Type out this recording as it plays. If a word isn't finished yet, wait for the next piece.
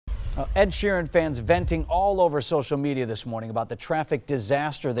Ed Sheeran fans venting all over social media this morning about the traffic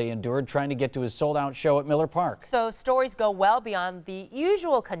disaster they endured trying to get to his sold-out show at Miller Park. So stories go well beyond the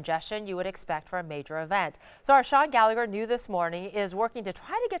usual congestion you would expect for a major event. So our Sean Gallagher new this morning is working to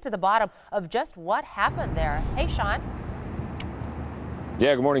try to get to the bottom of just what happened there. Hey, Sean.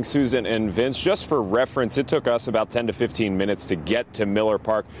 Yeah, good morning, Susan and Vince. Just for reference, it took us about 10 to 15 minutes to get to Miller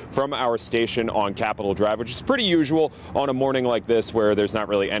Park from our station on Capitol Drive, which is pretty usual on a morning like this where there's not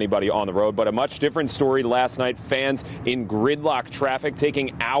really anybody on the road. But a much different story last night. Fans in gridlock traffic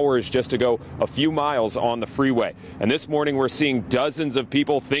taking hours just to go a few miles on the freeway. And this morning we're seeing dozens of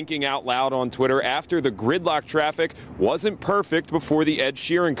people thinking out loud on Twitter after the gridlock traffic wasn't perfect before the Ed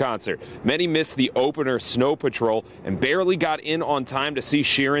Sheeran concert. Many missed the opener Snow Patrol and barely got in on time to see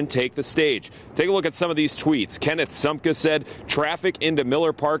Sheeran take the stage. Take a look at some of these tweets. Kenneth Sumka said, "Traffic into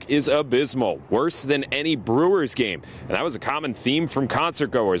Miller Park is abysmal, worse than any Brewers game." And that was a common theme from concert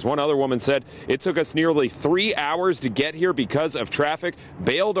goers. One other woman said, "It took us nearly 3 hours to get here because of traffic,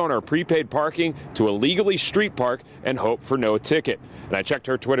 bailed on our prepaid parking to illegally street park and hope for no ticket." And I checked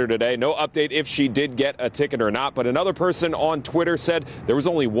her Twitter today. No update if she did get a ticket or not. But another person on Twitter said there was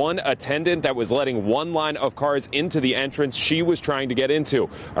only one attendant that was letting one line of cars into the entrance she was trying to get into.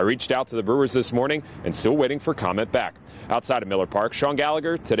 I reached out to the Brewers this morning and still waiting for comment back. Outside of Miller Park, Sean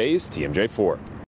Gallagher, today's TMJ4.